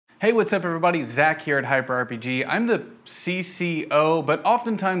Hey, what's up everybody? Zach here at HyperRPG. I'm the CCO, but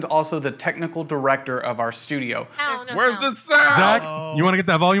oftentimes also the technical director of our studio. Where's the sound? Zach, you want to get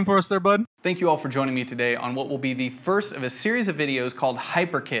that volume for us there, bud? Thank you all for joining me today on what will be the first of a series of videos called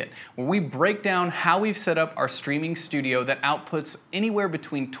HyperKit, where we break down how we've set up our streaming studio that outputs anywhere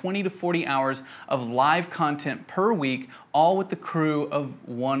between 20 to 40 hours of live content per week, all with the crew of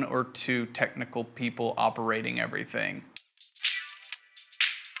 1 or 2 technical people operating everything.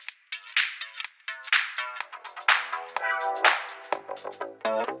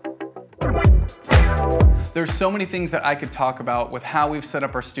 There's so many things that I could talk about with how we've set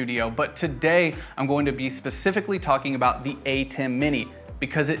up our studio, but today I'm going to be specifically talking about the Atem Mini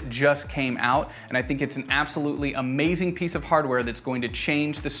because it just came out and I think it's an absolutely amazing piece of hardware that's going to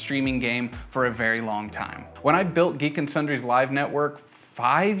change the streaming game for a very long time. When I built Geek and Sundry's live network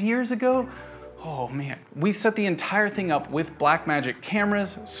 5 years ago, oh man, we set the entire thing up with Blackmagic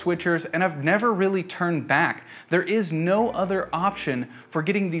cameras, switchers, and I've never really turned back. There is no other option for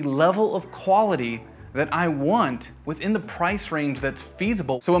getting the level of quality that I want within the price range that's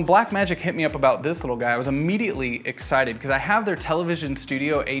feasible. So when Blackmagic hit me up about this little guy, I was immediately excited because I have their television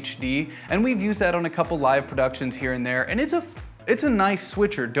studio HD and we've used that on a couple live productions here and there, and it's a nice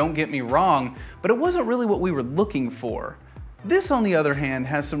switcher, don't get me wrong, but it wasn't really what we were looking for. This, on the other hand,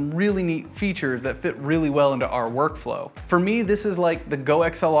 has some really neat features that fit really well into our workflow. For me, this is like the Go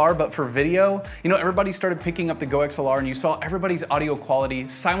XLR, but for video. You know, everybody started picking up the Go XLR and you saw everybody's audio quality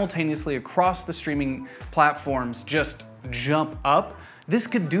simultaneously across the streaming platforms just jump up. This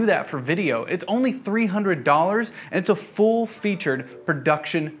could do that for video. It's only $300 and it's a full-featured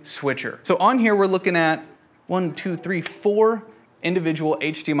production switcher. So on here, we're looking at 4 individual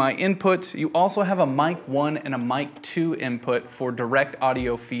HDMI inputs. You also have a mic 1 and a mic 2 input for direct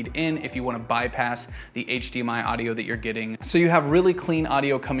audio feed in if you want to bypass the HDMI audio that you're getting. So you have really clean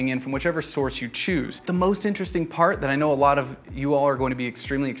audio coming in from whichever source you choose. The most interesting part that I know a lot of you all are going to be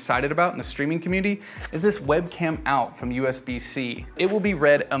extremely excited about in the streaming community is this webcam out from USB-C. It will be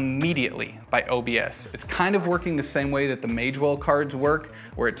read immediately by OBS. It's kind of working the same way that the Magewell cards work,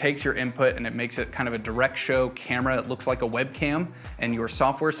 where it takes your input and it makes it kind of a direct show camera. It looks like a webcam and your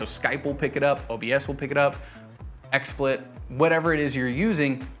software, so Skype will pick it up, OBS will pick it up, XSplit, whatever it is you're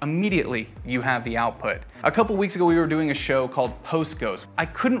using, immediately you have the output. A couple weeks ago we were doing a show called Post Goes. I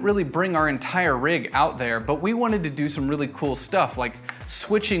couldn't really bring our entire rig out there, but we wanted to do some really cool stuff like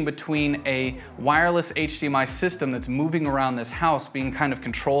switching between a wireless HDMI system that's moving around this house being kind of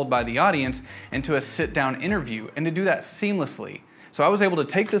controlled by the audience into a sit-down interview, and to do that seamlessly. So I was able to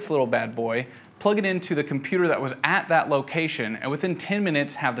take this little bad boy, plug it into the computer that was at that location, and within 10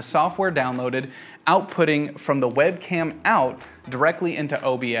 minutes have the software downloaded, outputting from the webcam out directly into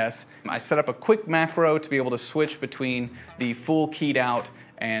OBS. I set up a quick macro to be able to switch between the full keyed out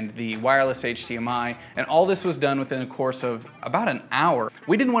and the wireless HDMI, and all this was done within a course of about an hour.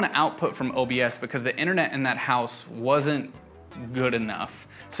 We didn't want to output from OBS because the internet in that house wasn't good enough.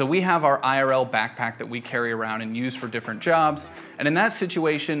 So we have our IRL backpack that we carry around and use for different jobs. And in that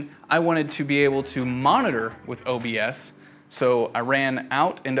situation, I wanted to be able to monitor with OBS. So I ran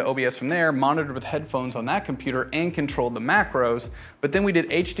out into OBS from there, monitored with headphones on that computer and controlled the macros. But then we did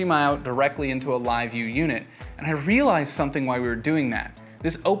HDMI out directly into a live view unit. And I realized something while we were doing that.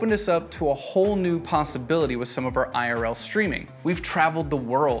 This opened us up to a whole new possibility with some of our IRL streaming. We've traveled the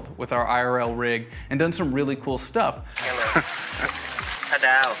world with our IRL rig and done some really cool stuff.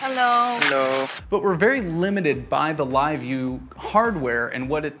 Hello. Hello. But we're very limited by the live view hardware and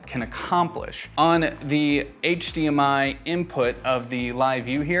what it can accomplish. On the HDMI input of the live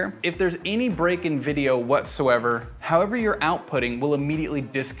view here, if there's any break in video whatsoever, however you're outputting will immediately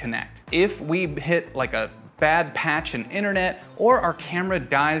disconnect. If we hit like a bad patch in internet, or our camera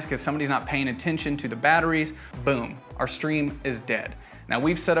dies because somebody's not paying attention to the batteries, boom, our stream is dead. Now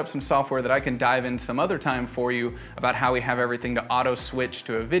we've set up some software that I can dive in some other time for you about how we have everything to auto switch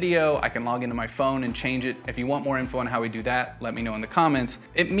to a video. I can log into my phone and change it. If you want more info on how we do that, let me know in the comments.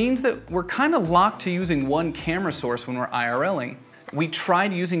 It means that we're kind of locked to using one camera source when we're IRLing. We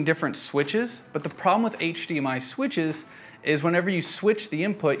tried using different switches, but the problem with HDMI switches is whenever you switch the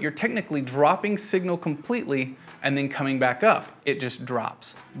input, you're technically dropping signal completely and then coming back up. It just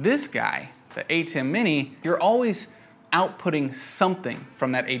drops. This guy, the Atem Mini, you're always outputting something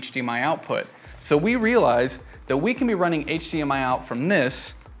from that HDMI output. So we realized that we can be running HDMI out from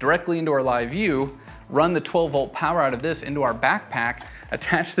this directly into our live view, run the 12-volt power out of this into our backpack,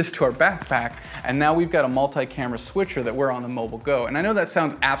 attach this to our backpack, and now we've got a multi-camera switcher that we're on the mobile go. And I know that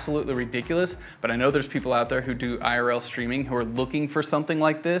sounds absolutely ridiculous, but I know there's people out there who do IRL streaming who are looking for something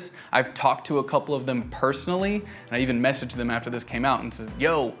like this. I've talked to a couple of them personally, and I even messaged them after this came out and said,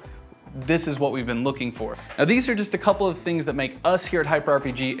 yo, this is what we've been looking for. Now, these are just a couple of things that make us here at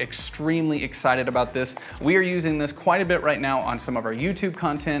HyperRPG extremely excited about this. We are using this quite a bit right now on some of our YouTube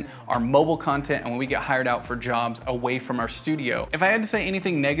content, our mobile content, and when we get hired out for jobs away from our studio. If I had to say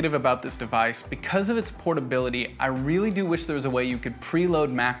anything negative about this device, because of its portability, I really do wish there was a way you could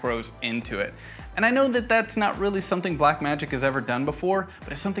preload macros into it. And I know that that's not really something Blackmagic has ever done before,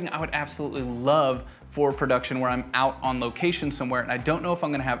 but it's something I would absolutely love for production where I'm out on location somewhere and I don't know if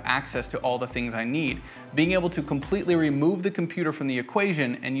I'm gonna have access to all the things I need. Being able to completely remove the computer from the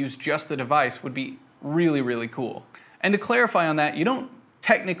equation and use just the device would be really, really cool. And to clarify on that, you don't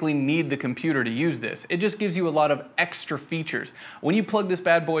technically need the computer to use this. It just gives you a lot of extra features. When you plug this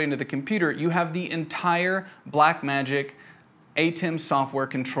bad boy into the computer, you have the entire Blackmagic Atem software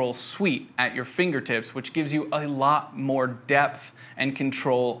control suite at your fingertips, which gives you a lot more depth and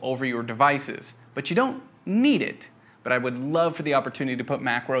control over your devices. But you don't need it. But I would love for the opportunity to put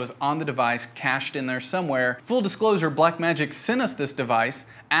macros on the device cached in there somewhere. Full disclosure, Blackmagic sent us this device,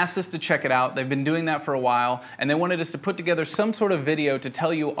 asked us to check it out. They've been doing that for a while, and they wanted us to put together some sort of video to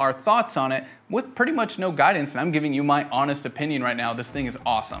tell you our thoughts on it with pretty much no guidance, and I'm giving you my honest opinion right now. This thing is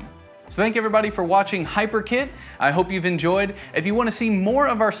awesome. So thank you everybody for watching HyperKit. I hope you've enjoyed. If you want to see more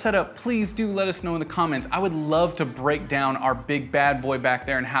of our setup, please do let us know in the comments. I would love to break down our big bad boy back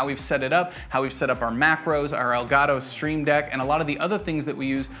there and how we've set it up, how we've set up our macros, our Elgato Stream Deck, and a lot of the other things that we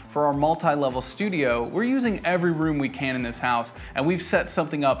use for our multi-level studio. We're using every room we can in this house, and we've set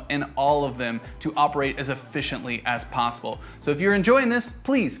something up in all of them to operate as efficiently as possible. So if you're enjoying this,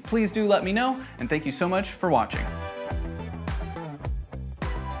 please do let me know, and thank you so much for watching.